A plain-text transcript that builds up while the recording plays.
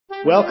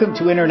Welcome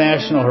to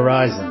International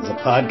Horizons, a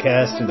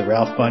podcast of the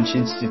Ralph Bunche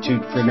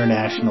Institute for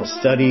International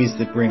Studies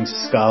that brings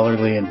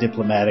scholarly and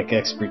diplomatic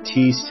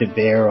expertise to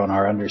bear on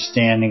our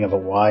understanding of a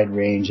wide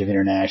range of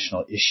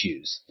international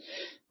issues.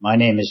 My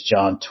name is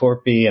John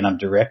Torpy, and I'm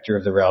director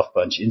of the Ralph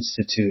Bunche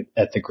Institute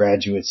at the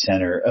Graduate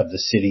Center of the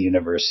City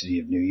University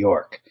of New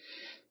York.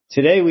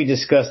 Today we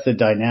discuss the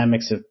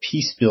dynamics of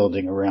peace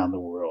building around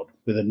the world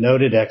with a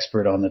noted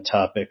expert on the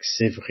topic,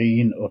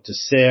 Séverine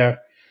Autesserre,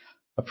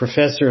 a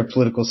professor of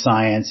political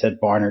science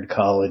at Barnard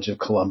College of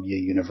Columbia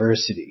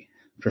University.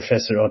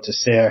 Professor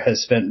Autesserre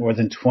has spent more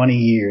than 20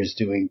 years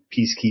doing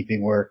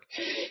peacekeeping work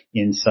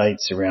in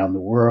sites around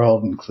the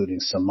world, including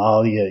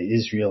Somalia,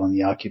 Israel and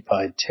the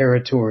occupied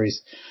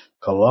territories,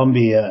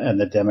 Colombia and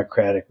the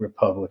Democratic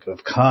Republic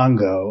of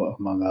Congo,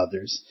 among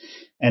others,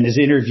 and has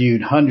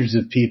interviewed hundreds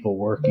of people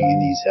working in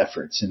these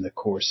efforts in the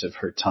course of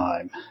her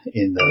time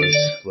in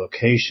those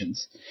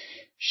locations.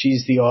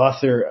 She's the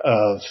author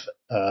of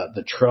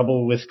The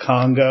Trouble with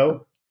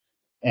Congo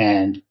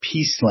and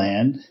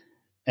Peaceland,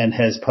 and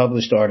has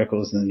published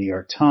articles in the New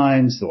York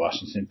Times, the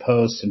Washington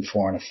Post, and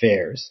Foreign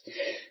Affairs.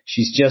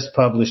 She's just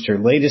published her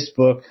latest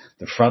book,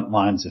 The Front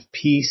Lines of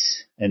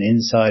Peace, An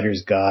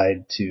Insider's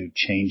Guide to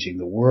Changing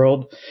the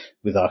World,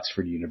 with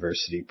Oxford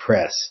University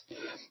Press.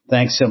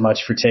 Thanks so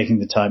much for taking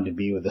the time to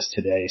be with us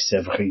today,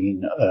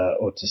 Séverine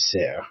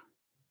Autesserre.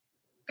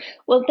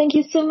 Well, thank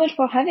you so much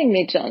for having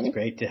me, John. It's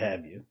great to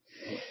have you.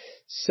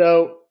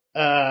 So,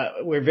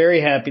 we're very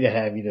happy to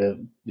have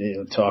you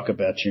to talk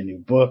about your new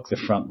book, The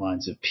Front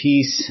Lines of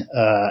Peace.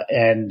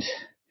 And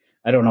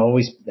I don't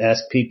always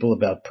ask people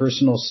about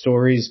personal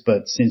stories,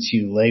 but since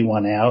you lay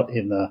one out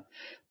in the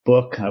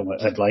book,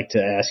 I'd like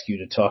to ask you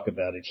to talk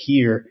about it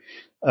here.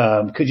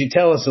 Could you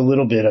tell us a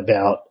little bit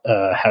about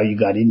how you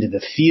got into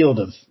the field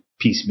of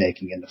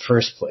peacemaking in the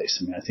first place?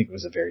 I mean, I think it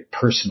was a very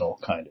personal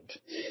kind of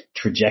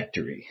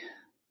trajectory.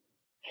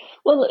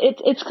 Well,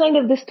 it's kind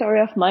of the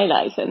story of my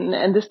life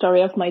and the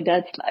story of my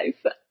dad's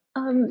life.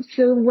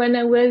 So when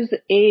I was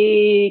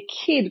a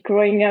kid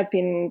growing up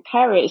in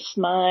Paris,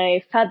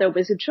 my father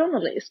was a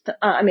journalist.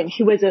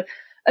 He was a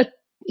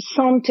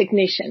sound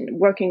technician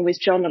working with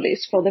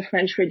journalists for the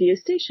French radio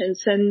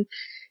stations, and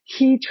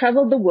he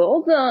traveled the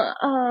world,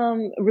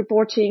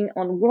 reporting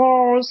on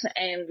wars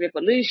and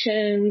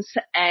revolutions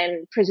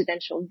and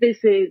presidential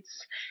visits.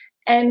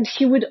 And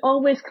he would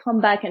always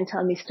come back and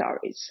tell me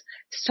stories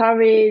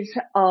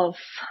of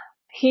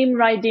him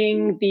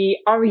riding the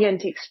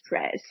Orient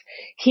Express,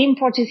 him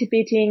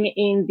participating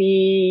in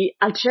the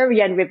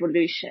Algerian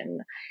Revolution,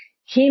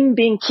 him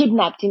being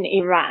kidnapped in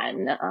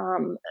Iran,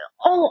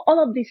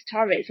 all of these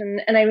stories.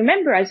 And I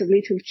remember as a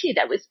little kid,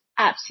 I was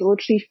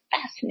absolutely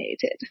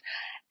fascinated.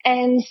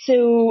 And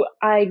so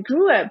I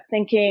grew up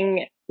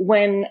thinking,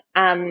 when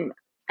I'm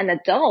an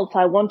adult,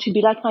 I want to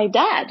be like my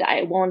dad.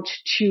 I want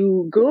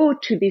to go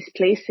to these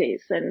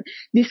places and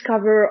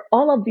discover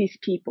all of these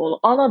people,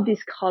 all of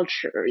these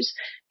cultures,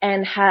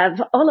 and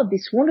have all of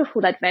these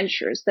wonderful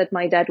adventures that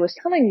my dad was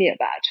telling me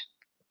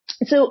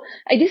about. So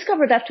I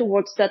discovered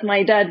afterwards that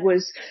my dad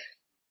was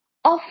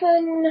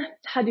often,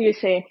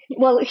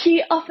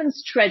 he often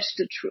stretched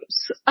the truth.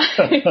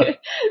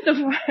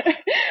 So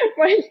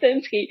for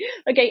instance,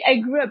 I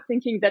grew up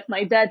thinking that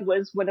my dad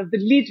was one of the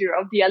leaders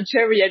of the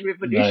Algerian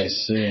Revolution.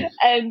 Nice.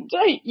 And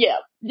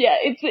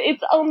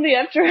it's only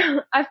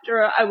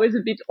after I was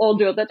a bit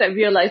older that I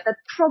realized that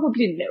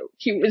probably no,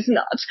 he was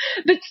not.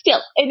 But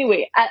still,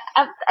 anyway,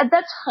 at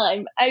that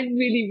time, I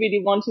really,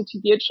 really wanted to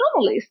be a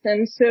journalist.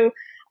 And so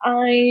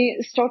I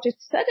started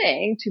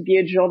studying to be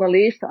a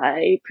journalist.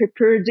 I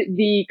prepared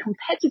the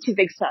competitive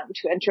exam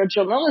to enter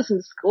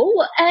journalism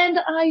school, and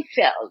I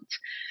failed.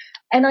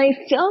 And I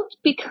failed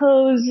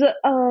because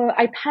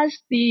I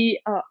passed the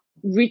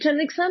written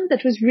exam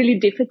that was really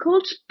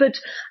difficult, but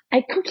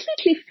I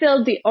completely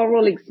failed the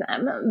oral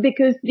exam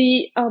because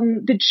the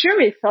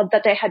jury thought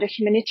that I had a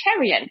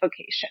humanitarian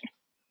vocation.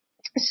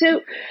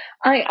 So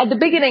at the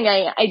beginning,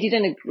 I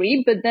didn't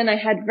agree, but then I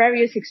had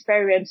various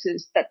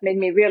experiences that made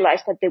me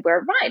realize that they were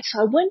right.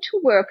 So I went to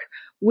work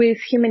with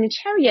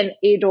humanitarian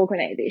aid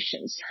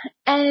organizations,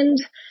 and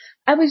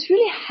I was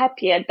really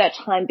happy at that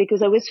time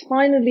because I was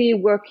finally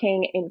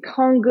working in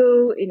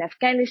Congo, in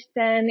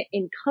Afghanistan,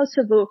 in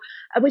Kosovo.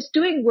 I was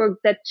doing work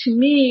that to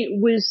me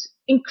was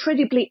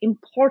incredibly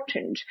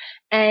important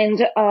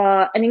and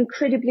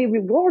incredibly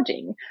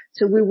rewarding.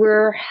 So we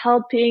were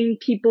helping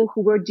people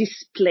who were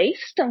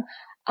displaced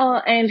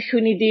and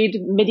who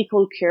needed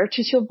medical care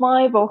to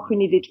survive, or who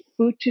needed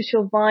food to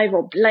survive,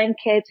 or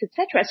blankets,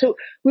 etc. So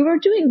we were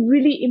doing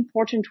really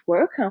important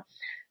work.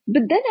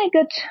 But then I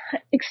got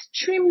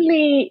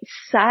extremely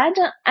sad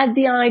at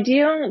the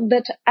idea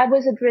that I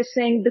was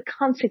addressing the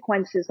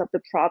consequences of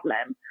the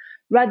problem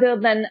rather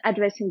than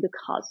addressing the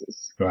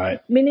causes.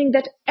 Right. Meaning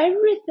that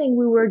everything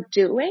we were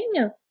doing,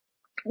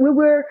 we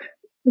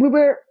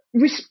were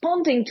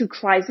responding to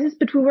crisis,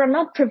 but we were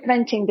not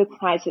preventing the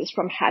crisis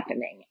from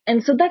happening.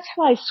 And so that's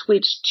how I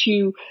switched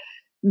to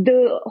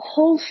the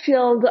whole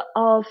field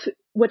of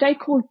what I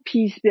call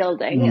peace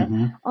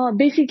building.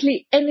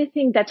 Basically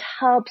anything that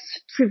helps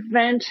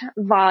prevent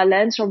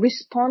violence or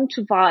respond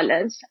to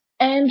violence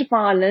and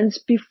violence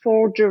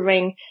before,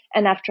 during,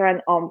 and after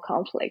an armed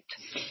conflict.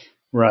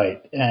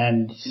 Right.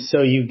 And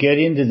so you get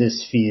into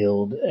this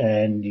field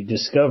and you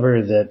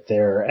discover that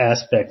there are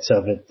aspects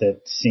of it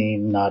that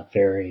seem not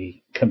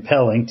very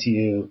compelling to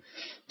you,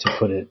 to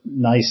put it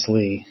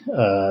nicely,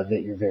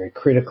 that you're very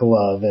critical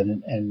of.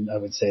 And I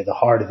would say the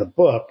heart of the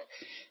book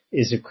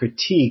is a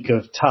critique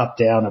of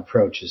top-down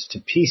approaches to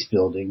peace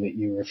building that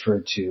you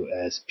refer to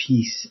as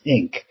Peace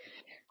Inc.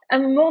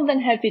 I'm more than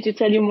happy to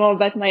tell you more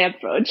about my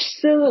approach.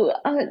 So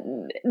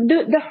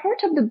the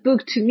heart of the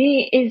book to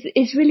me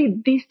is really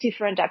this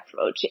different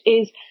approach,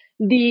 is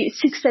the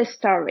success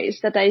stories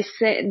that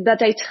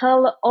I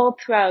tell all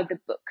throughout the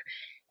book.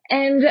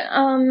 And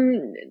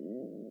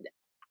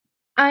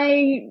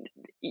I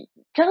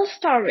tell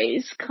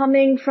stories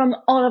coming from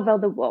all over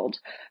the world,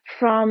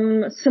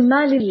 from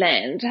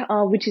Somaliland,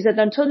 which is an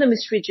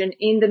autonomous region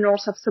in the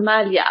north of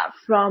Somalia,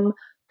 from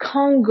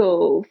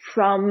Congo,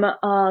 from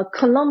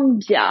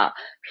Colombia,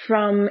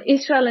 from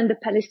Israel and the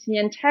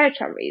Palestinian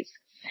territories.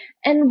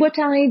 And what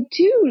I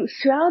do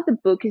throughout the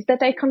book is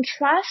that I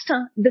contrast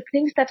the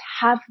things that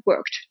have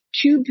worked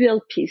to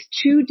build peace,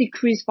 to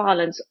decrease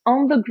violence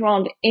on the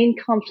ground in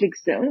conflict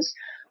zones,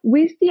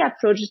 with the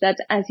approach that,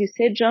 as you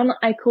said, John,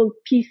 I call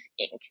Peace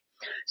Inc.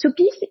 So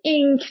Peace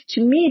Inc.,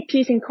 to me,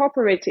 Peace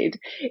Incorporated,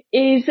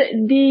 is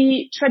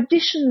the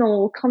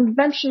traditional,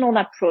 conventional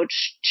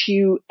approach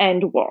to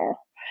end war.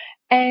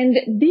 And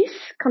this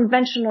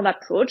conventional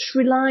approach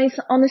relies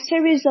on a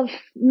series of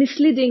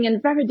misleading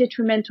and very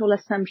detrimental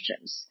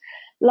assumptions,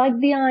 like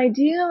the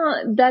idea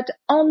that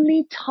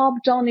only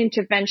top-down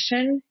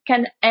intervention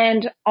can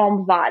end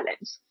armed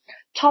violence.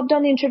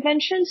 Top-down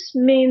interventions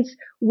means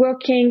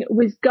working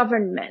with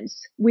governments,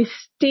 with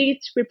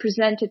state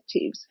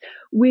representatives,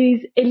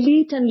 with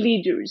elite and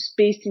leaders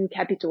based in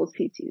capital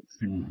cities.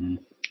 Mm-hmm.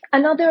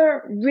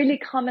 Another really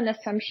common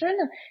assumption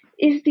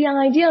is the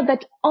idea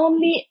that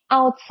only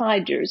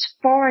outsiders,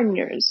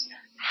 foreigners,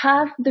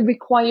 have the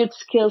required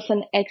skills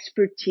and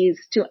expertise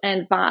to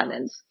end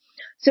violence.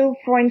 So,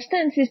 for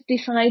instance, it's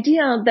this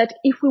idea that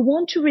if we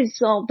want to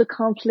resolve the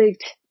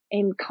conflict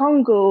in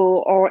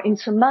Congo or in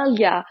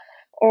Somalia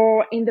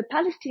or in the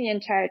Palestinian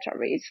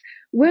territories,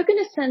 we're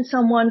going to send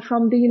someone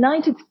from the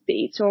United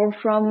States or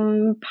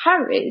from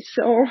Paris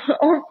or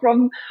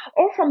from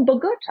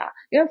Bogota,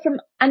 from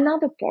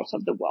another part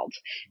of the world.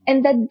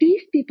 And that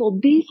these people,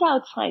 these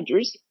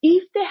outsiders,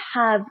 if they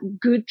have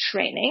good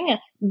training,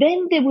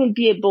 then they will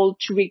be able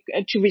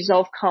to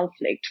resolve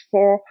conflict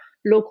for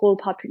local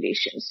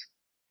populations.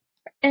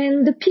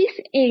 And the Peace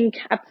Inc.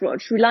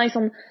 approach relies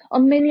on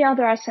many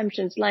other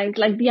assumptions, like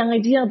the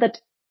idea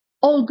that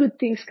all good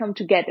things come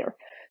together.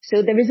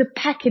 So there is a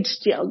package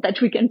deal that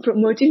we can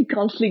promote in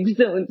conflict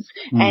zones.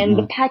 Mm-hmm. And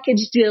the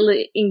package deal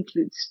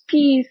includes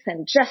peace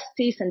and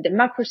justice and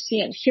democracy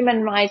and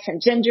human rights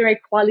and gender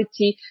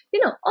equality,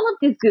 all of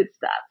this good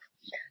stuff.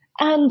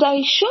 And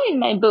I show in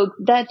my book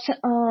that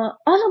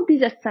all of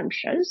these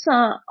assumptions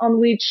on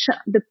which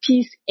the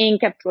Peace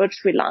Inc. approach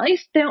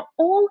relies, they're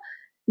all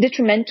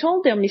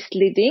detrimental, they're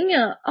misleading,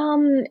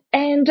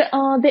 and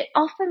they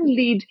often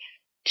lead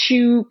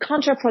to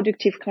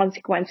counterproductive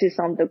consequences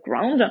on the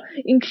ground,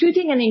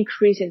 including an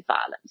increase in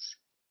violence.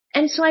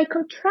 And so I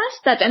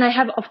contrast that, and I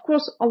have, of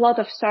course, a lot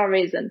of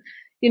stories, and,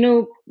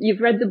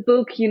 you've read the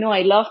book,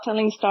 I love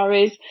telling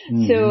stories.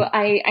 Mm-hmm. So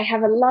I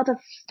have a lot of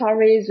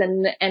stories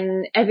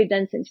and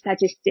evidence and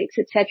statistics,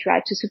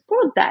 etc., to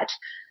support that.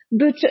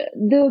 But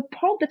the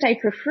part that I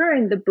prefer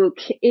in the book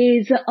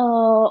is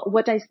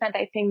what I spent,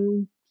 I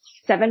think,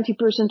 70%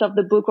 of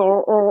the book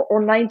or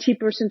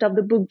 90% of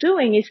the book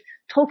doing, is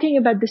talking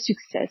about the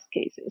success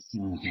cases.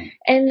 Mm-hmm.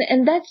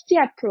 And that's the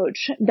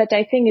approach that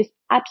I think is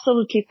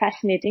absolutely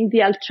fascinating,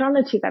 the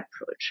alternative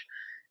approach.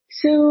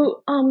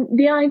 So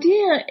the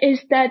idea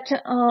is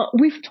that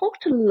we've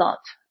talked a lot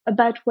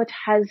about what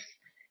has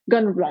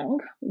gone wrong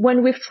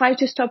when we've tried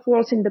to stop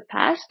wars in the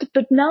past,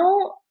 but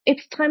now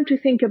it's time to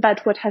think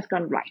about what has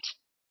gone right.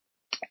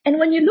 And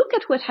when you look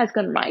at what has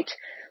gone right,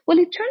 well,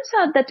 it turns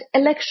out that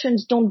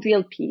elections don't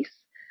build peace,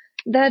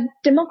 that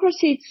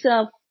democracy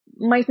itself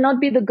might not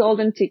be the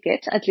golden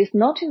ticket, at least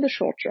not in the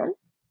short term.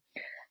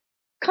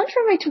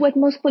 Contrary to what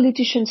most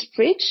politicians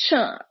preach,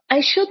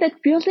 I show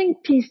that building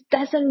peace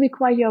doesn't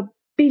require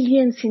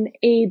billions in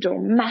aid or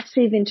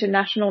massive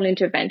international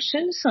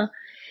interventions.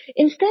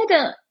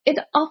 Instead, it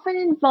often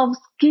involves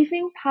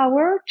giving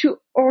power to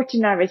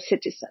ordinary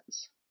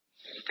citizens.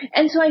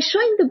 And so I show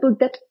in the book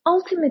that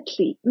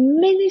ultimately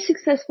many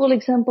successful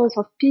examples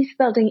of peace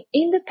building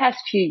in the past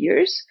few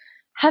years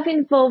have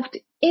involved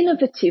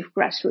innovative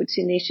grassroots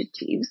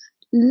initiatives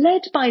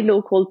led by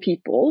local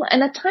people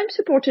and at times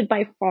supported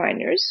by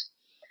foreigners,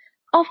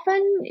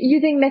 often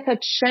using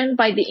methods shunned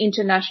by the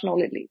international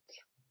elite.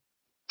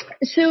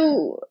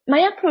 So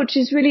my approach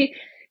is really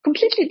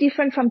completely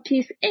different from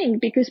Peace Inc.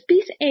 because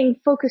Peace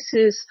Inc.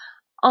 focuses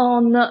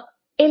on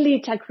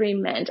elite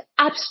agreement,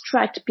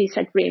 abstract peace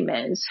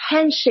agreements,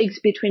 handshakes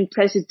between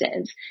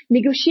presidents,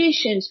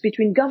 negotiations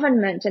between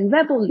government and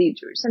rebel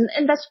leaders.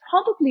 And that's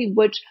probably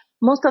what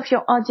most of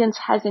your audience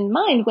has in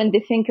mind when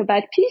they think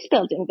about peace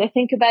building. They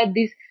think about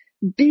these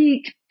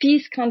big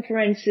peace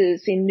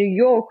conferences in New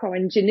York or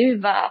in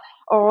Geneva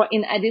or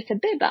in Addis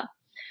Ababa.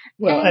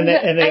 Well, and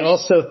they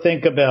also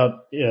think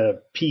about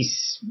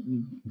peace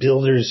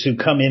builders who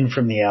come in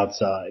from the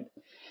outside.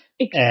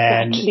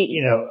 Exactly.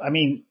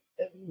 And,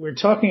 we're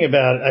talking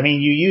about,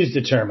 you used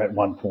the term at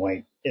one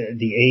point,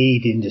 the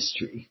aid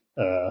industry.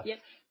 Yes.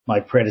 My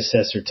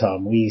predecessor,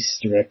 Tom Weiss,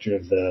 director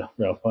of the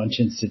Ralph Bunche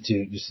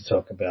Institute, used to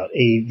talk about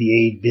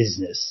the aid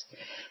business.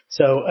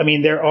 So,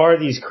 there are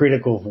these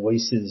critical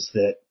voices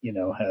that,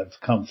 have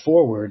come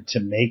forward to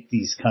make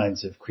these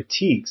kinds of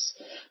critiques.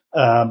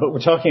 But we're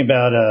talking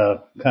about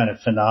a kind of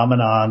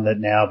phenomenon that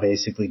now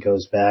basically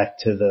goes back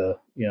to the,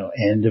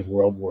 end of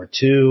World War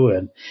II.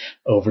 And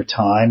over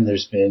time,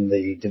 there's been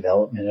the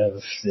development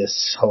of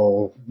this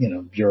whole,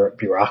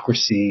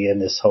 bureaucracy and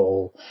this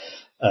whole,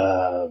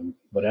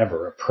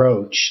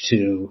 approach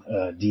to,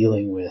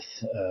 dealing with,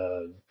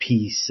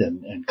 peace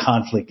and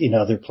conflict in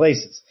other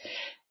places.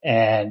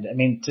 And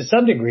to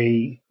some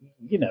degree,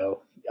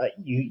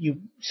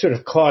 you sort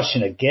of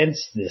caution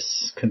against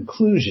this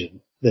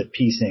conclusion that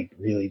peace Inc.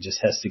 really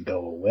just has to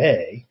go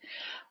away.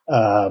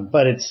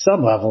 But at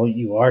some level,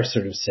 you are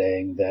sort of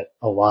saying that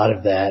a lot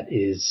of that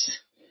is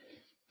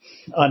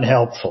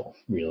unhelpful,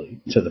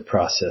 really, to the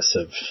process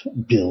of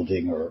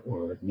building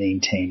or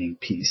maintaining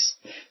peace.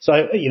 So,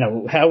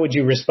 how would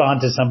you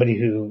respond to somebody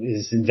who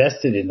is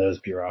invested in those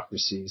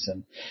bureaucracies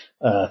and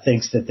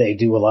thinks that they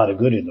do a lot of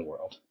good in the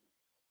world?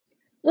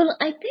 Well,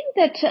 I think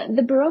that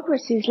the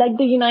bureaucracies like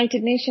the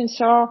United Nations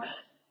are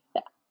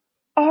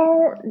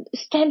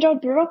standard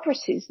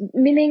bureaucracies,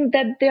 meaning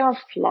that they are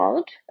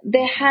flawed.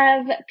 They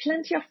have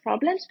plenty of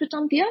problems. But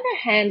on the other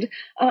hand,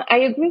 I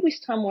agree with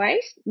Tom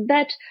Weiss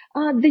that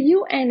the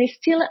UN is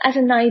still, as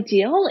an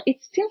ideal,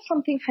 it's still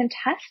something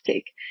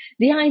fantastic.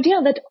 The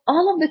idea that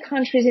all of the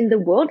countries in the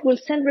world will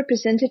send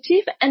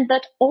representatives and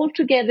that all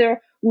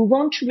together we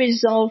want to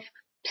resolve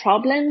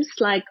problems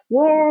like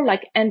war,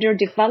 like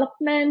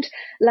underdevelopment,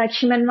 like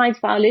human rights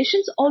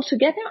violations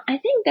altogether. I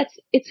think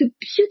it's a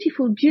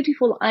beautiful,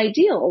 beautiful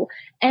ideal.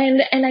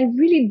 And I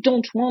really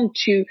don't want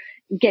to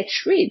get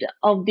rid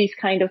of these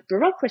kind of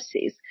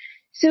bureaucracies.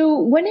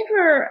 So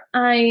whenever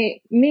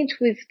I meet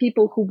with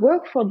people who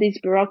work for these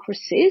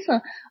bureaucracies,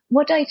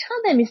 what I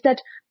tell them is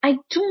that I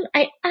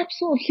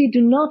absolutely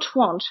do not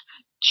want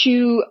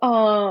to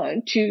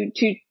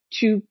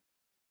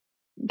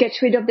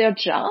get rid of their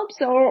jobs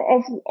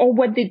or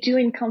what they do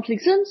in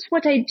conflict zones.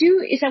 What I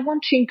do is I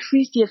want to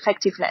increase the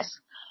effectiveness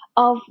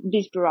of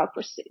these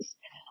bureaucracies.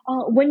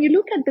 When you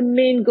look at the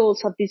main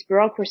goals of these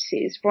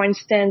bureaucracies, for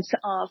instance,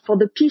 for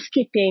the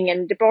peacekeeping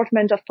and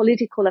Department of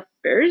Political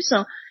Affairs,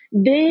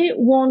 they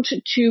want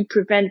to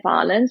prevent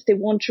violence, they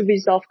want to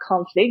resolve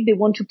conflict, they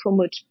want to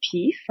promote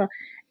peace.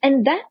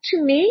 And that,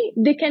 to me,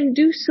 they can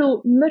do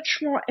so much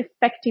more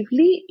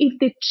effectively if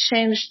they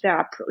change their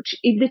approach,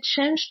 if they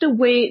change the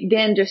way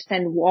they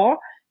understand war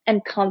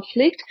and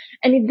conflict,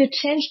 and if they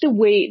change the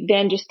way they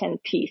understand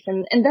peace.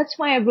 And that's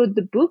why I wrote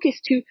the book, is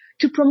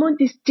to promote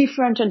this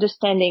different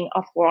understanding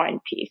of war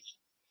and peace.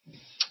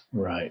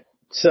 Right.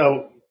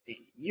 So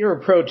your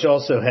approach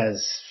also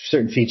has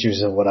certain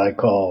features of what I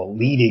call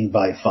leading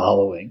by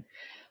following.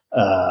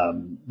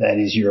 That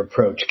is, your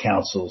approach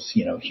counsels,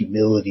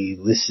 humility,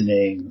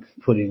 listening,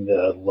 putting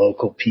the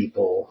local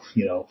people,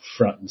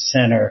 front and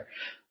center,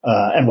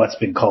 and what's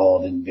been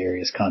called in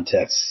various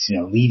contexts,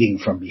 leading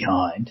from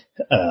behind.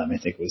 I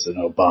think it was an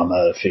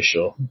Obama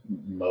official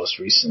most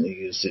recently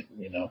used it,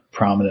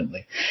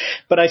 prominently.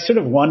 But I sort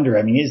of wonder,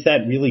 is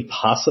that really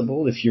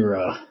possible if you're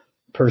a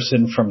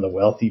person from the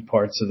wealthy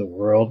parts of the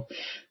world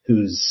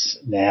who's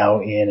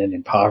now in an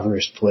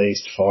impoverished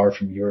place far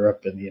from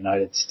Europe and the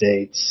United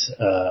States,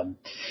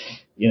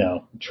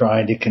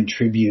 trying to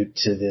contribute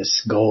to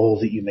this goal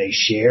that you may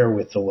share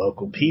with the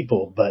local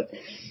people, but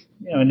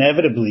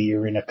inevitably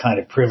you're in a kind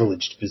of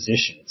privileged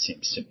position, it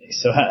seems to me.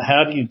 So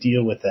how do you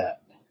deal with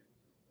that?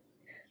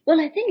 Well,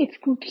 I think it's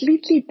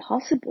completely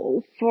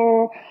possible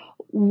for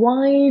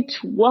white,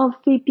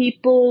 wealthy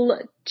people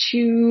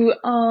to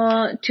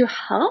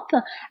help,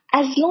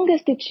 as long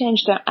as they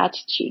change their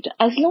attitude,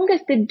 as long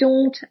as they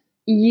don't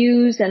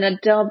use and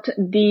adopt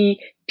the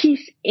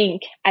Peace Inc.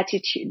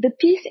 attitude. The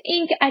Peace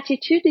Inc.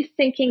 attitude is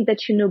thinking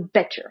that you know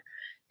better,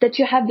 that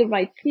you have the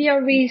right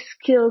theory,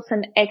 skills,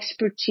 and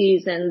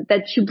expertise, and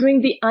that you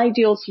bring the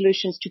ideal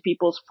solutions to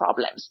people's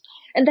problems.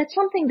 And that's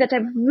something that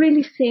I've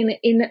really seen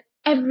in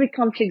every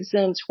conflict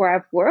zones where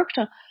I've worked,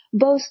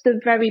 both the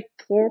very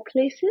poor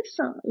places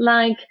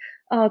like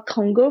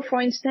Congo, for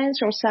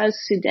instance, or South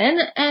Sudan,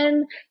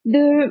 and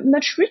the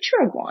much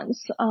richer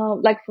ones,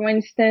 like, for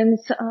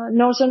instance,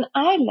 Northern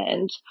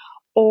Ireland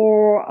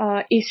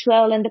or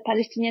Israel and the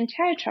Palestinian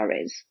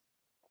territories.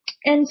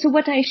 And so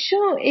what I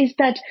show is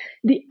that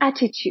the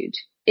attitude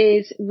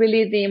is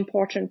really the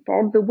important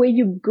part, the way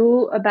you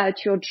go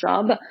about your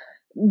job,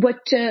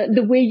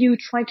 the way you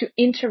try to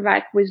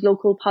interact with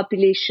local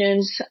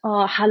populations,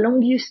 how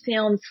long you stay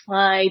on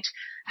site,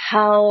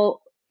 how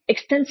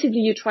extensively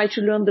you try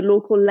to learn the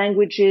local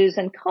languages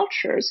and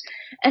cultures.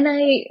 And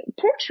I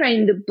portray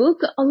in the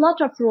book a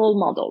lot of role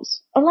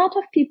models, a lot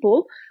of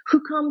people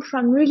who come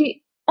from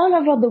really all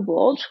over the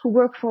world, who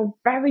work for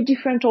very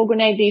different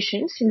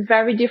organizations in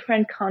very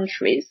different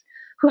countries,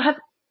 who have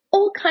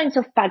all kinds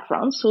of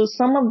backgrounds. So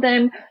some of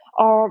them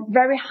are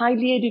very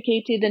highly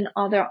educated and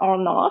others are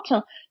not.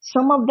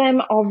 Some of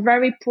them are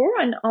very poor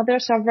and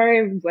others are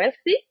very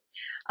wealthy.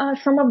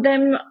 Some of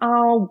them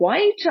are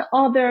white,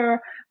 some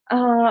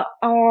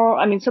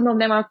of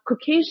them are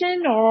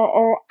Caucasian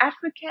or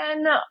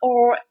African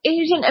or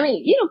Asian.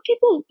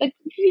 People like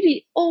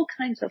really all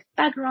kinds of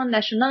background,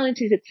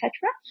 nationalities, etc.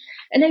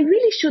 And I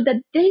really show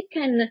that they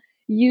can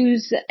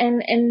use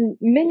and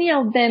many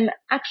of them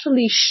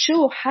actually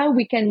show how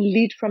we can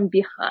lead from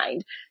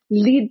behind,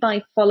 lead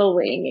by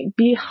following,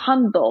 be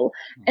humble,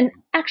 and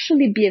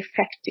actually be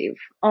effective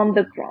on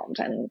the ground.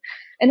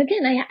 And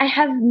again, I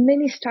have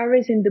many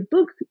stories in the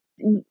book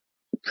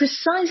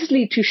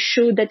precisely to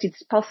show that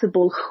it's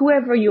possible,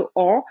 whoever you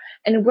are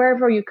and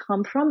wherever you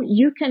come from,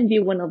 you can be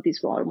one of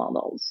these role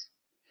models.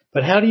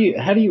 But how do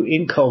you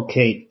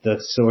inculcate the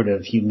sort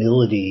of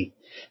humility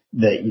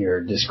that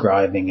you're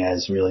describing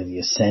as really the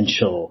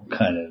essential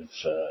kind of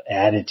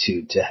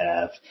attitude to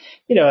have?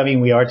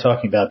 We are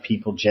talking about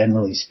people,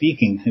 generally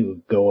speaking,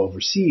 who go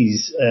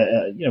overseas.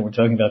 We're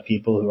talking about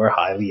people who are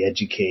highly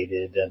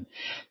educated and,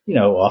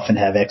 often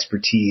have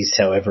expertise,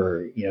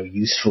 however,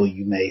 useful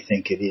you may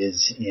think it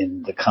is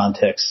in the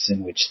contexts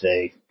in which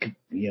they,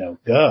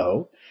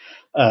 go.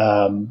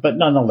 But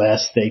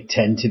nonetheless, they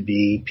tend to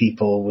be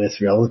people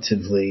with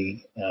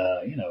relatively,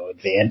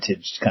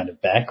 advantaged kind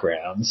of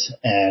backgrounds.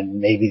 And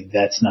maybe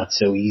that's not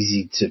so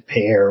easy to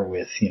pair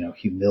with,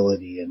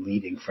 humility and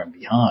leading from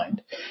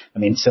behind.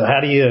 So how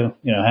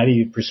do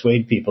you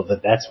persuade people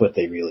that that's what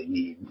they really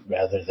need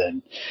rather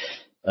than,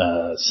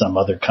 some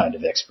other kind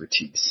of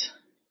expertise?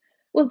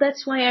 Well,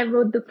 that's why I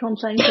wrote the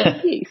Frontlines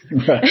of Peace.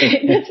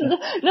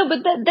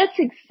 That's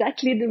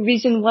exactly the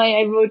reason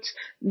why I wrote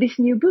this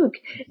new book.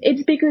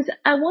 It's because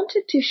I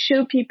wanted to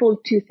show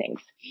people two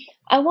things.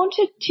 I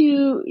wanted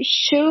to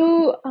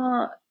show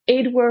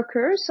aid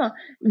workers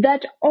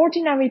that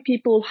ordinary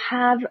people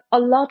have a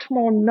lot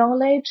more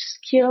knowledge,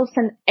 skills,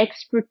 and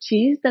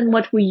expertise than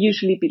what we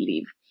usually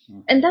believe.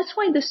 And that's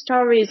why the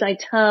stories I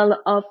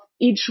tell of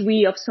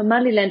Ijwi, of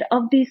Somaliland,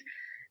 of these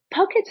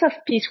pockets of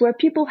peace where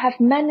people have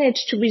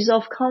managed to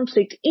resolve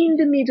conflict in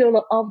the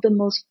middle of the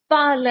most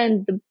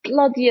violent, the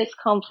bloodiest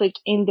conflict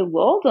in the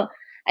world,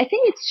 I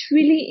think it's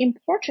really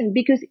important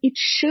because it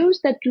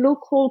shows that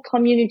local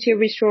community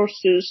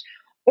resources,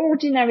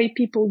 ordinary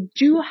people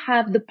do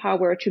have the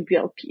power to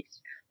build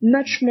peace,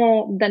 much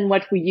more than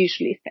what we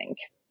usually think.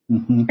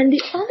 Mm-hmm. And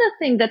the other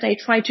thing that I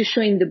try to show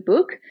in the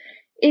book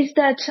is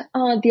that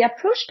the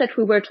approach that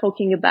we were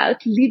talking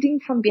about, leading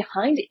from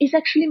behind, is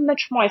actually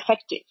much more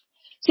effective.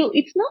 So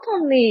it's not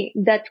only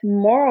that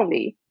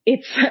morally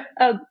it's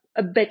a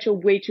better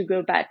way to go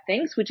about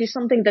things, which is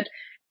something that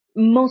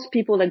most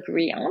people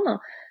agree on,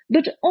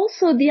 but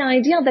also the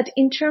idea that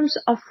in terms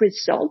of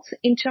results,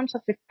 in terms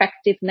of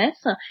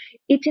effectiveness,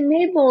 it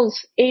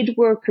enables aid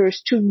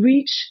workers to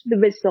reach the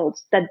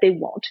results that they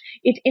want.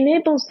 It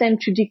enables them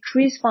to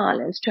decrease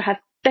violence, to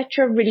have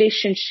better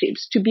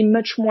relationships, to be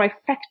much more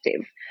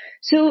effective.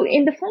 So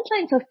in the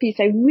Frontlines of Peace,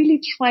 I really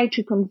try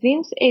to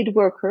convince aid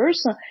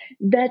workers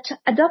that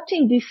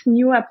adopting this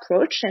new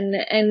approach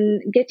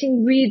and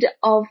getting rid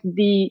of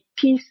the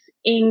Peace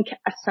Inc.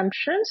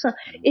 assumptions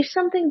is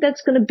something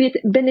that's going to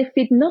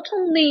benefit not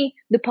only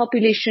the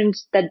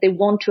populations that they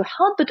want to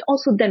help, but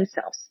also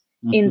themselves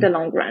in the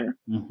long run.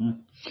 Mm-hmm.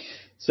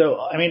 So,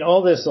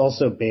 all this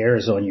also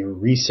bears on your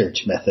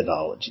research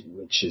methodology,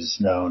 which is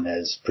known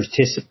as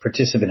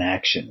participant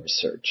action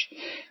research.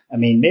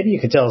 Maybe you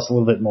could tell us a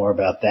little bit more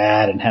about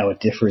that and how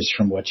it differs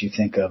from what you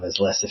think of as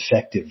less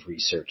effective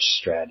research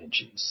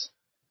strategies.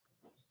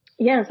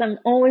 Yes, I'm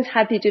always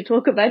happy to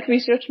talk about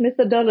research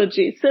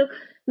methodology. So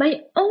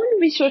my own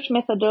research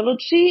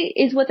methodology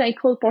is what I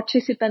call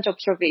participant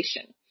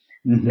observation.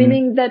 Mm-hmm.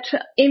 Meaning that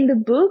in the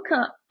book,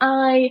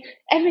 I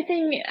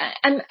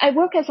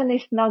work as an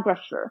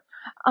ethnographer.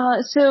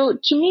 So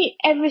to me,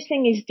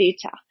 everything is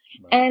data.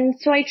 Right. And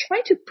so I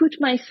try to put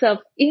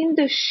myself in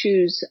the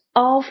shoes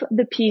of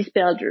the peace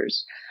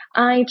builders.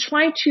 I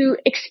try to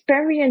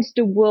experience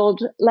the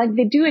world like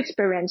they do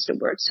experience the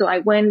world. So I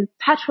went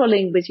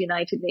patrolling with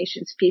United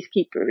Nations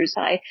peacekeepers.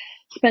 I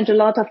spent a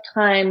lot of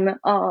time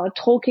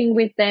talking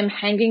with them,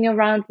 hanging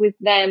around with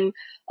them,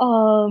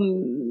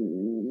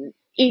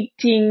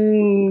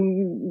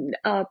 eating,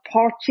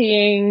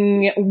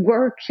 partying,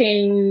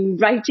 working,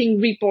 writing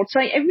reports. So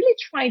I really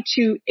try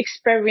to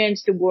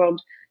experience the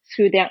world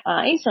through their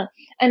eyes.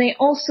 And I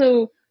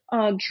also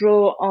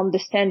draw on the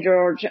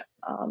standard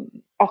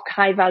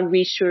archival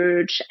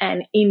research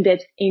and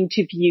in-depth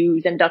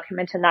interviews and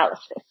document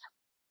analysis.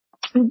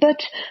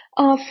 But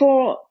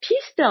for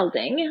peace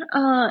building,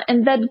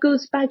 and that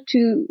goes back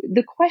to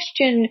the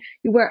question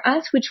you were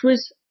asked, which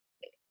was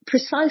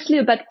precisely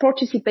about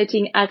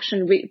participatory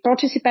action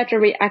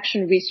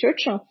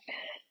research.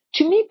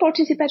 To me,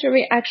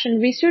 participatory action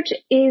research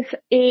is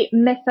a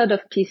method of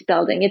peace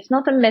building. It's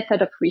not a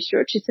method of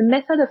research. It's a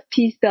method of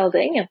peace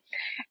building.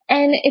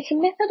 And it's a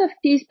method of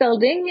peace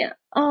building.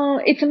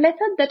 It's a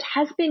method that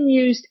has been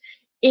used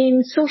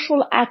in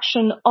social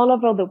action all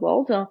over the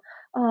world,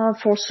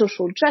 for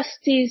social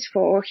justice,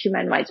 for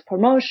human rights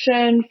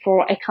promotion,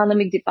 for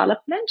economic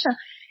development.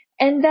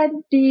 And that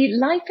the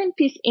Life and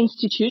Peace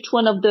Institute,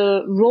 one of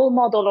the role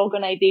model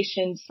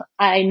organizations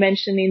I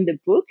mentioned in the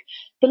book,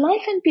 the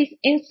Life and Peace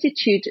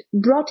Institute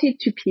brought it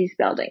to peace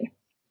building.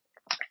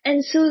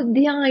 And so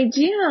the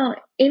idea,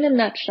 in a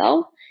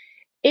nutshell,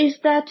 is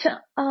that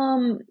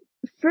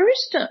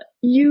first,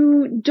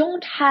 you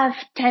don't have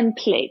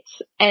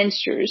templates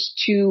answers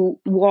to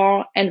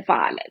war and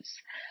violence.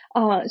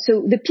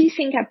 So the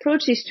peacing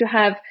approach is to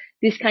have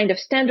this kind of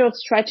standard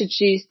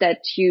strategies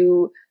that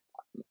you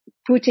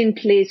put in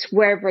place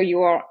wherever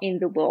you are in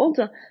the world.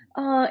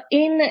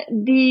 In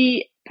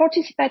the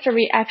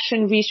participatory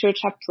action research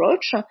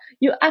approach,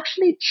 you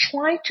actually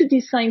try to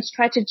design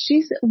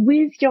strategies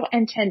with your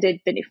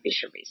intended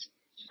beneficiaries.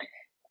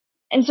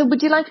 And so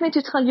would you like me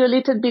to tell you a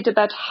little bit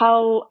about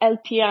how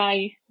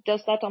LPI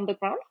does that on the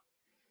ground?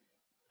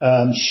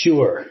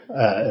 Sure.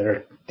 There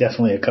are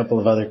definitely a couple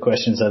of other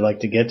questions I'd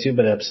like to get to,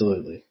 but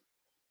absolutely.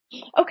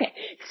 Okay.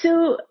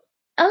 So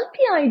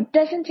LPI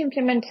doesn't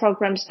implement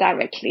programs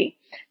directly.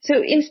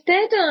 So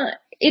instead,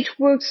 it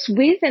works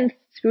with and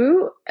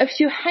through a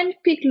few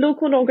handpicked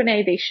local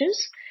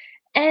organizations.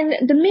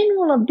 And the main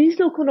role of these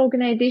local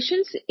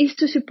organizations is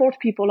to support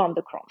people on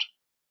the ground.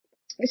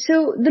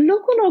 So the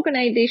local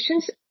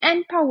organizations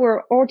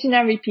empower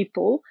ordinary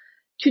people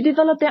to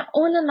develop their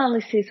own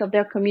analysis of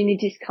their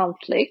community's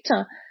conflict,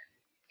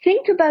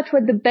 think about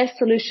what the best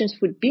solutions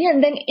would be,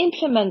 and then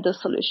implement the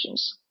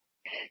solutions.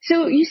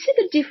 So you see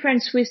the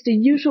difference with the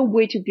usual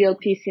way to build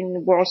peace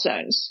in war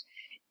zones.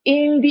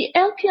 In the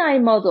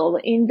LPI model,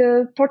 in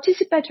the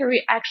participatory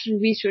action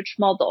research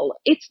model,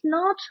 it's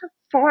not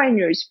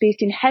foreigners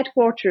based in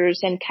headquarters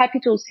and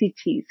capital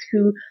cities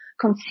who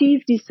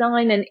conceive,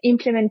 design, and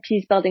implement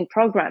peace-building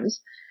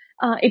programs.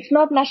 It's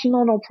not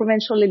national or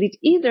provincial elite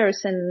either,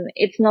 and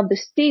it's not the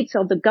states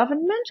or the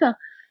government,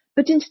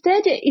 but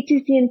instead it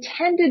is the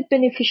intended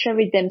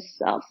beneficiary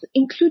themselves,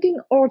 including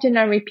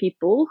ordinary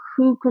people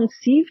who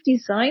conceive,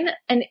 design,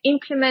 and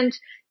implement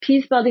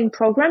peace-building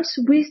programs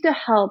with the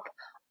help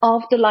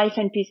of the Life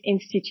and Peace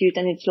Institute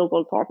and its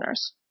local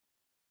partners.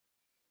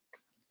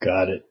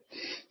 Got it.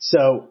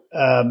 So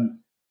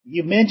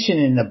you mentioned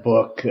in the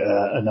book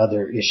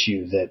another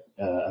issue that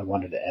I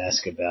wanted to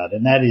ask about,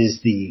 and that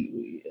is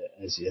the,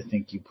 as I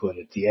think you put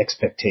it, the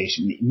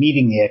expectation,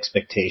 meeting the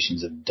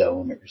expectations of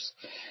donors.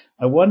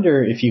 I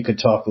wonder if you could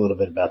talk a little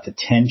bit about the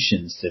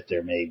tensions that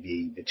there may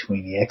be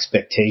between the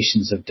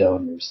expectations of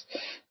donors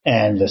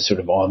and the sort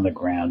of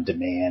on-the-ground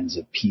demands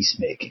of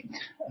peacemaking.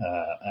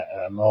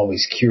 I'm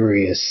always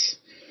curious,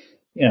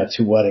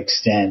 to what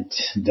extent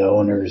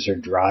donors are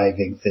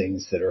driving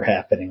things that are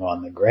happening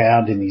on the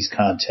ground in these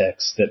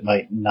contexts that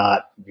might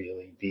not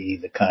really be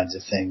the kinds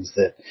of things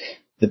that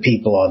the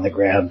people on the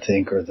ground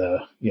think are the,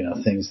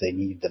 things they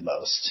need the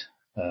most.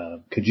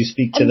 Could you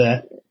speak to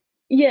that?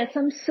 Yes,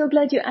 I'm so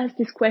glad you asked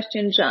this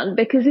question, John,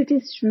 because it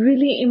is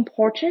really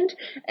important.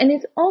 And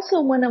it's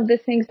also one of the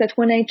things that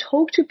when I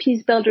talk to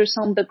peace builders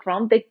on the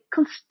ground, they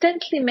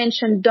constantly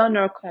mention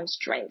donor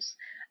constraints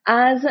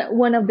as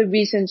one of the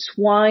reasons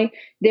why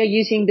they're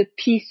using the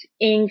Peace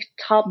Inc.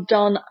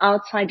 top-down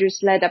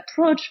outsiders-led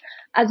approach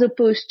as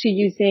opposed to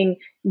using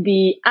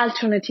the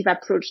alternative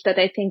approach that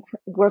I think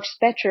works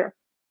better.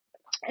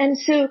 And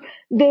so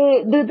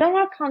the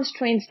donor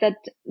constraints that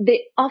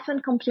they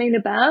often complain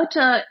about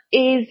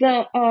is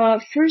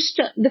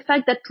first the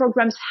fact that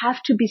programs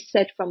have to be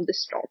set from the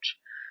start.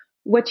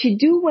 What you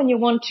do when you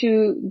want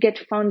to get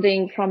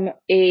funding from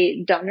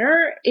a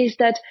donor is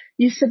that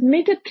you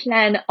submit a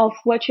plan of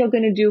what you're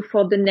going to do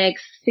for the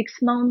next 6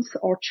 months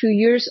or 2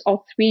 years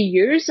or 3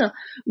 years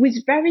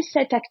with very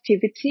set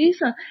activities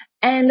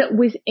and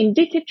with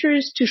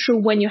indicators to show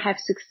when you have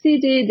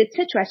succeeded,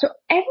 etc. So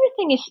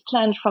everything is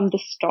planned from the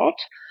start.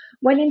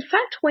 Well, in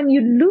fact, when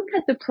you look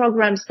at the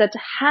programs that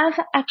have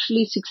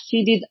actually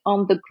succeeded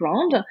on the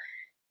ground,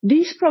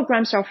 these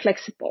programs are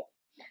flexible.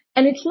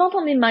 And it's not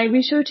only my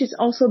research, it's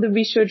also the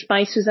research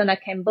by Susanna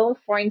Campbell,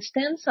 for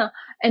instance,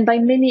 and by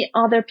many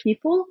other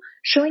people,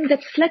 showing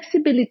that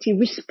flexibility,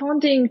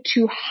 responding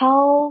to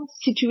how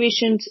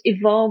situations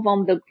evolve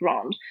on the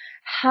ground,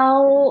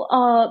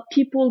 how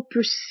people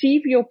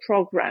perceive your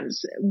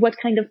programs, what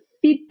kind of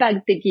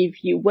feedback they give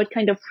you, what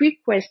kind of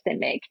requests they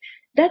make,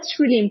 that's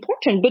really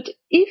important. But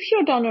if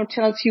your donor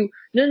tells you,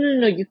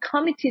 no, you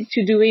committed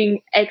to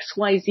doing X,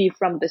 Y, Z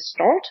from the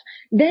start,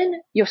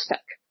 then you're stuck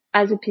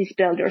as a peace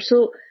builder.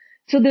 So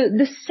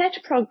the set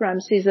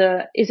programs is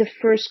a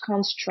first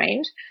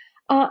constraint.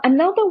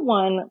 Another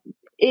one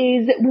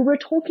is we were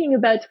talking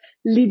about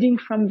leading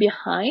from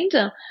behind,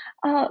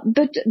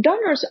 but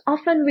donors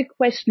often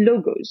request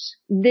logos,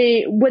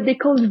 what they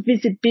call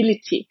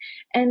visibility.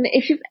 And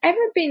if you've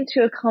ever been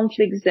to a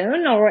conflict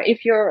zone, or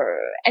if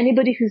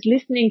anybody who's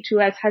listening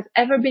to us has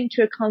ever been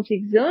to a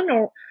conflict zone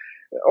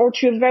or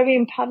to a very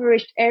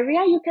impoverished area,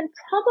 you can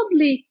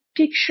probably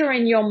picture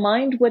in your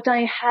mind what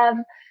I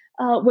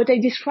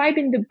describe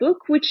in the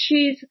book, which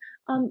is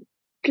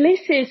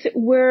places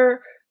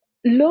where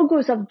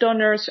logos of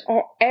donors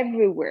are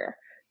everywhere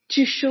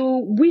to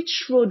show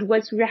which road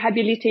was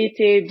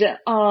rehabilitated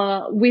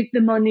with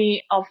the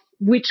money of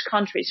which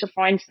country. So,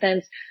 for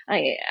instance,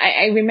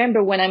 I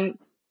remember when I'm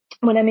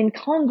in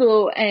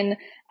Congo and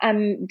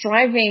I'm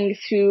driving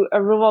through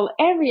a rural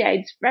area,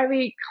 it's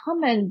very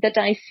common that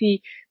I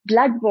see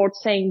blackboards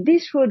saying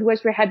this road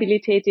was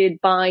rehabilitated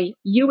by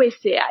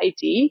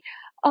USAID.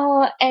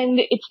 And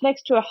it's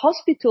next to a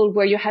hospital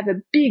where you have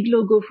a big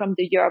logo from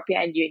the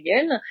European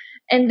Union.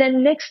 And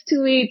then next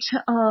to it,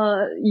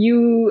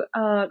 you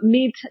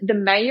meet the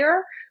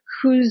mayor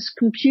whose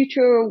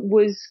computer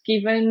was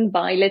given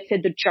by, let's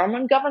say, the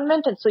German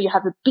government. And so you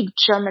have a big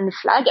German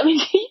flag. I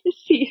mean,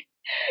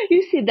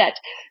 you see that.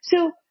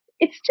 So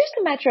it's just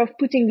a matter of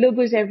putting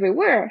logos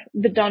everywhere,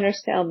 the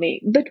donors tell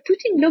me. But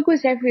putting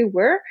logos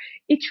everywhere,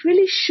 it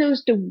really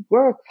shows the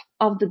work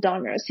of the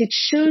donors. It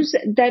shows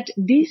that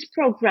these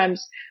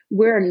programs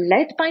were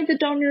led by the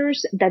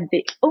donors, that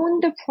they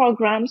own the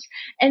programs.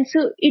 And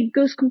so it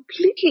goes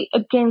completely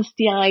against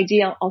the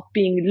idea of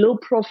being low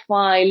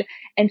profile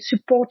and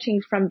supporting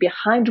from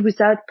behind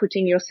without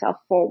putting yourself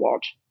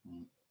forward.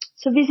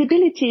 So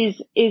visibility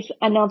is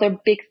another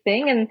big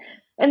thing.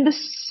 And the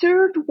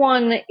third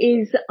one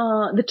is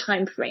the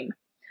time frame.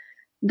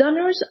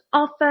 Donors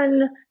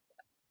often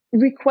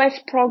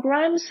request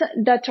programs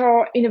that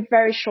are in a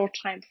very short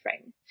time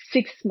frame,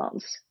 6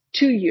 months,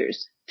 2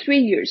 years, 3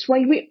 years.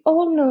 While we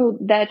all know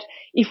that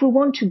if we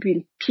want to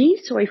build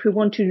peace or if we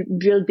want to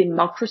build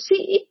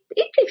democracy,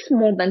 it takes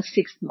more than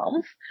 6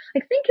 months.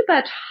 Like, think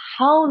about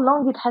how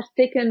long it has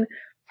taken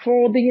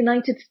for the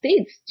United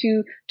States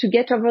to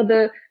get over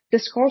the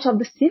scars of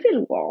the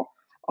Civil War.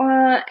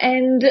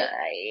 And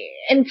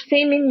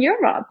same in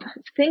Europe.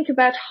 Think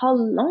about how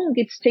long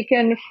it's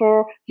taken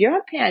for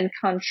European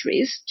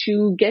countries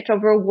to get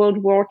over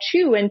World War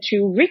II and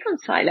to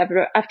reconcile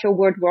after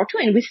World War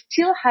II. And we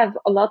still have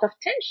a lot of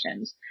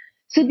tensions.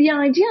 So the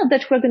idea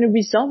that we're going to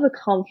resolve a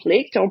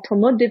conflict or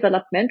promote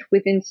development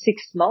within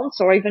 6 months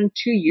or even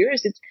 2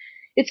 years,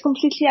 it's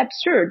completely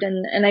absurd.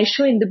 And I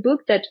show in the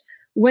book that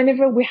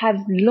whenever we have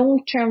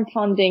long-term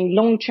funding,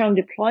 long-term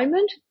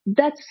deployment,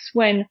 that's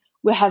when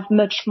we have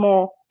much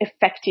more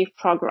effective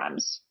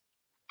programs.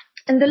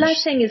 And the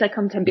last thing is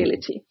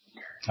accountability.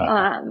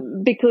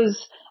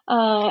 Because,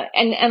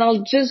 and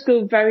I'll just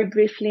go very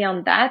briefly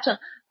on that.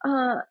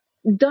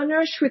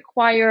 Donors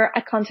require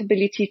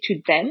accountability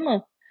to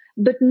them,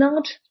 but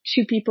not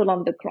to people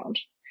on the ground.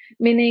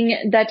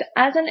 Meaning that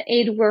as an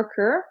aid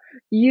worker,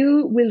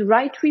 you will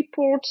write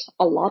reports,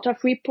 a lot of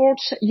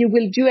reports. You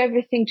will do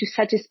everything to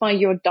satisfy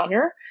your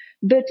donor.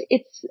 But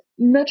it's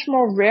much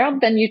more rare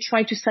than you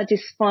try to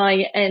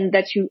satisfy and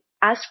that you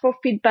ask for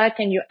feedback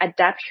and you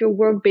adapt your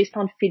work based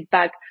on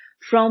feedback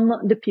from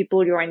the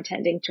people you're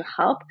intending to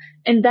help.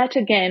 And that,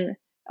 again,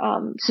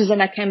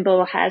 Susanna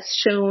Campbell has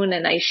shown,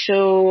 and I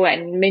show,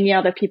 and many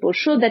other people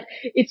show that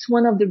it's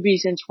one of the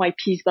reasons why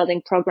peace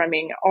building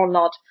programming are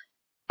not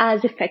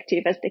as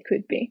effective as they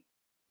could be.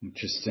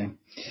 Interesting.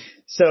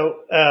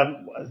 So,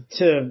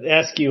 to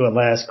ask you a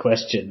last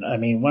question, I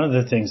mean, one of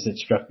the things that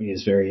struck me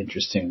as very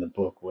interesting in the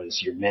book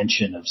was your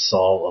mention of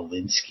Saul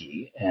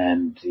Alinsky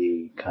and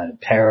the kind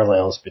of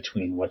parallels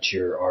between what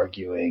you're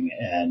arguing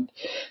and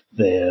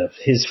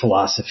his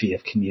philosophy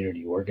of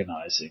community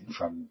organizing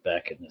from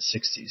back in the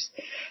 60s.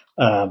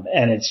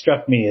 And it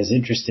struck me as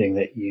interesting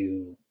that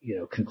you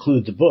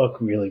conclude the book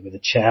really with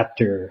a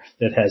chapter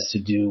that has to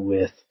do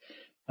with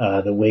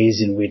the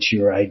ways in which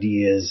your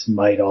ideas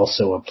might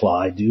also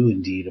do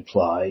indeed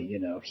apply,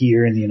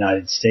 here in the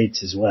United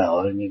States as well.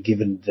 I mean,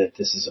 given that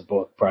this is a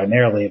book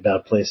primarily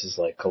about places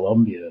like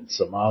Colombia and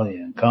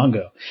Somalia and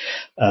Congo,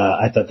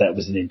 I thought that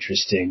was an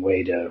interesting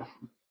way to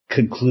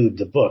conclude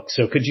the book.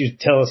 So could you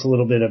tell us a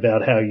little bit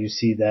about how you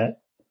see that?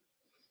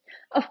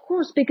 Of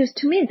course, because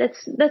to me,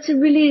 that's a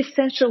really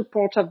essential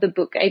part of the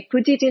book. I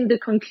put it in the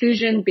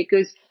conclusion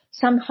because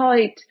somehow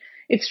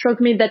it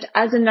struck me that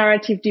as a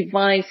narrative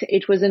device,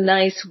 it was a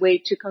nice way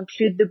to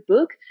conclude the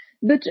book.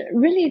 But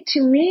really,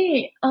 to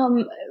me,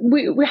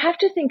 we have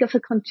to think of a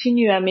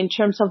continuum in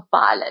terms of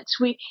violence.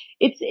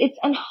 It's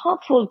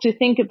unhelpful to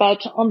think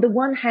about, on the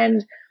one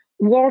hand,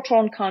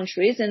 war-torn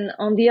countries and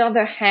on the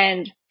other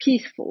hand,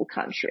 peaceful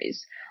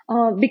countries.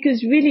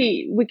 Because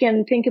really, we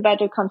can think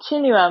about a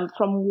continuum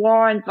from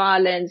war and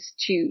violence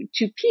to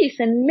peace,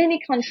 and many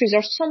countries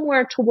are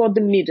somewhere toward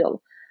the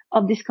middle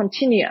of this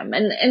continuum.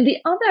 And the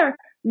other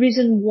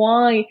reason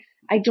why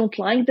I don't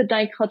like the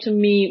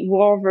dichotomy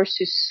war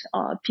versus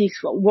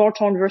peaceful,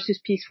 war-torn versus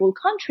peaceful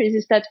countries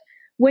is that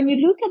when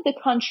you look at the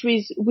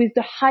countries with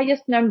the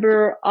highest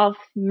number of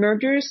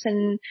murders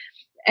and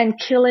and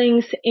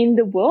killings in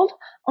the world,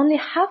 only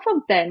half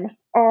of them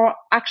are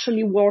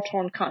actually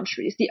war-torn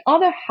countries. The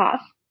other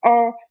half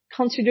are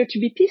considered to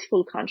be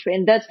peaceful countries,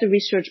 and that's the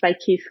research by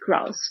Keith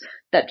Krause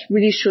that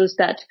really shows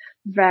that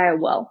very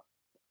well.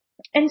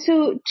 And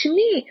so to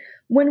me,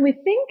 when we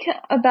think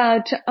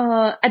about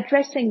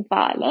addressing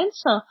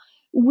violence,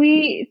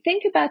 we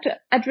think about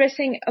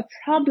addressing a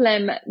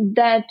problem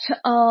that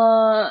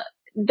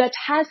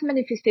has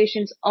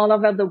manifestations all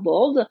over the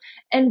world,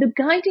 and the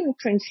guiding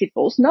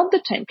principles, not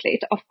the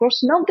template, of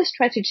course, not the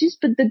strategies,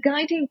 but the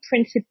guiding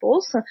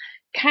principles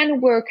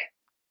can work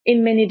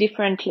in many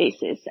different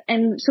places.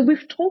 And so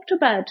we've talked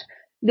about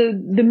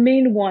the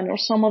main one, or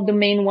some of the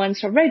main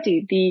ones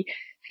already, the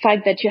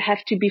fact that you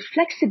have to be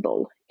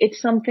flexible.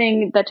 It's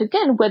something that,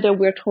 again, whether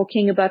we're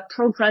talking about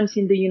programs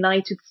in the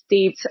United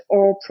States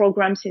or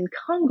programs in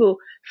Congo,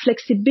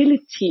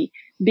 flexibility,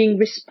 being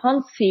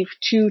responsive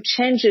to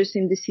changes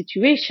in the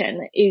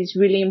situation is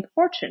really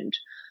important.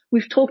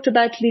 We've talked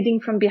about leading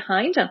from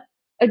behind.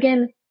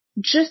 Again,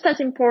 just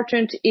as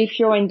important if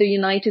you're in the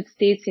United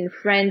States, in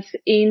France,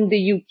 in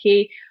the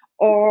UK,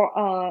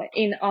 or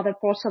in other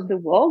parts of the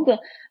world.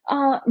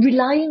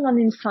 Relying on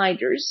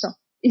insiders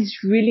is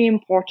really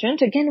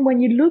important. Again, when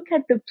you look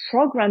at the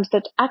programs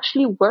that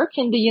actually work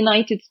in the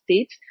United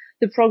States,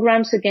 the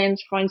programs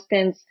against, for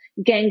instance,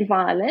 gang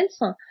violence,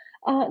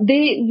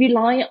 they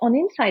rely on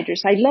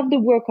insiders. I love the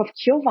work of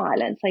Cure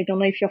Violence. I don't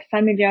know if you're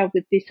familiar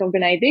with this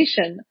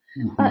organization.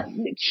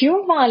 Mm-hmm.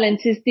 Cure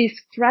Violence is this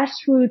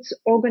grassroots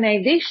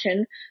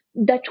organization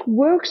that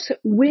works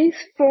with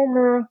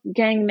former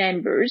gang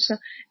members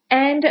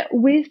and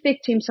with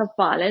victims of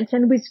violence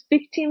and with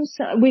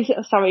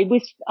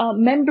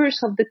members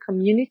of the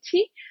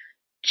community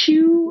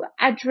to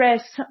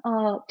address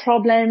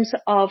problems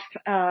of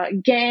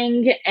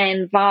gang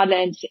and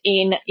violence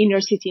in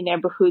inner city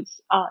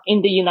neighborhoods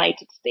in the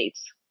United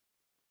States.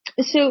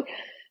 So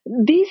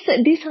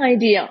this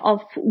idea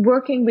of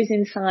working with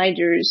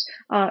insiders,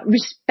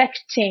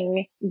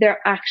 respecting their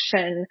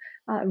action,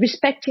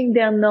 respecting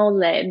their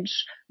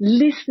knowledge,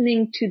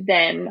 listening to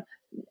them,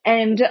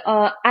 and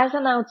as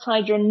an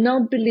outsider,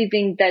 not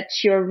believing that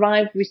you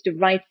arrive with the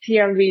right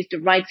theories, the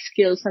right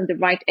skills, and the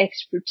right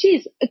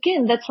expertise.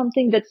 Again, that's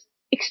something that's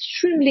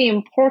extremely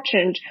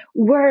important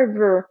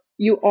wherever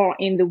you are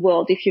in the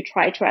world if you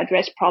try to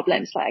address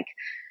problems like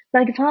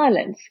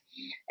violence.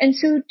 And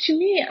so to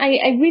me,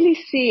 I really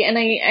see, and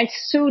I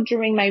saw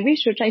during my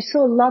research, I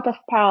saw a lot of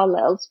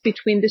parallels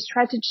between the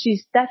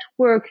strategies that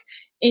work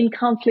in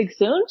conflict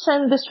zones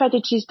and the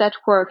strategies that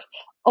work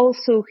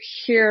also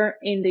here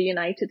in the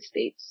United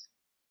States.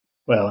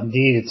 Well,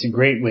 indeed, it's a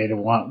great way to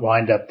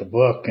wind up the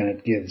book, and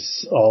it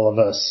gives all of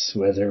us,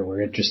 whether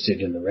we're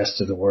interested in the rest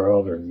of the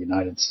world or the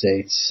United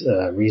States,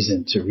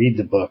 reason to read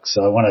the book.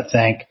 So I want to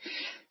thank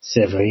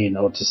Séverine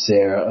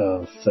Autesserre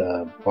of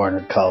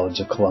Barnard College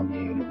of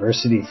Columbia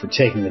University for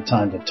taking the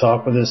time to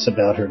talk with us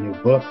about her new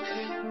book,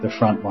 The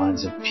Front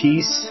Lines of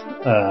Peace,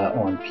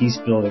 on peace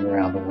building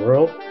around the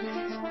world.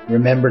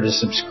 Remember to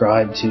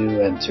subscribe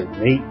to and to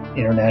rate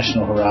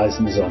International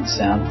Horizons on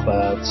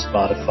SoundCloud,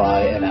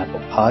 Spotify, and Apple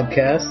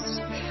Podcasts.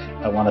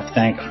 I want to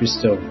thank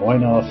Christoph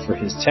Voinov for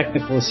his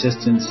technical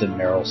assistance and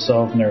Meryl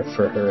Sovner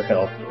for her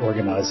help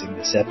organizing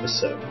this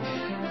episode.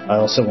 I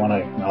also want to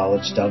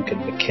acknowledge Duncan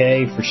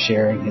McKay for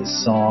sharing his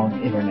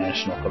song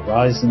International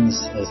Horizons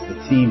as the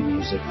theme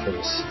music for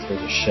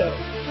the show.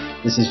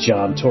 This is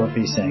John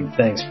Torpy saying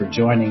thanks for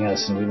joining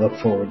us, and we look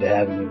forward to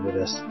having you with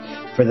us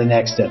for the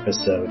next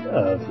episode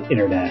of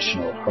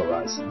International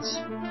Horizons.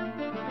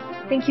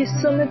 Thank you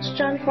so much,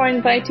 John, for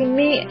inviting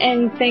me,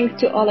 and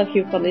thanks to all of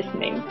you for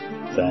listening.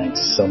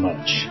 Thanks so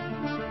much.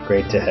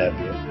 Great to have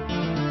you.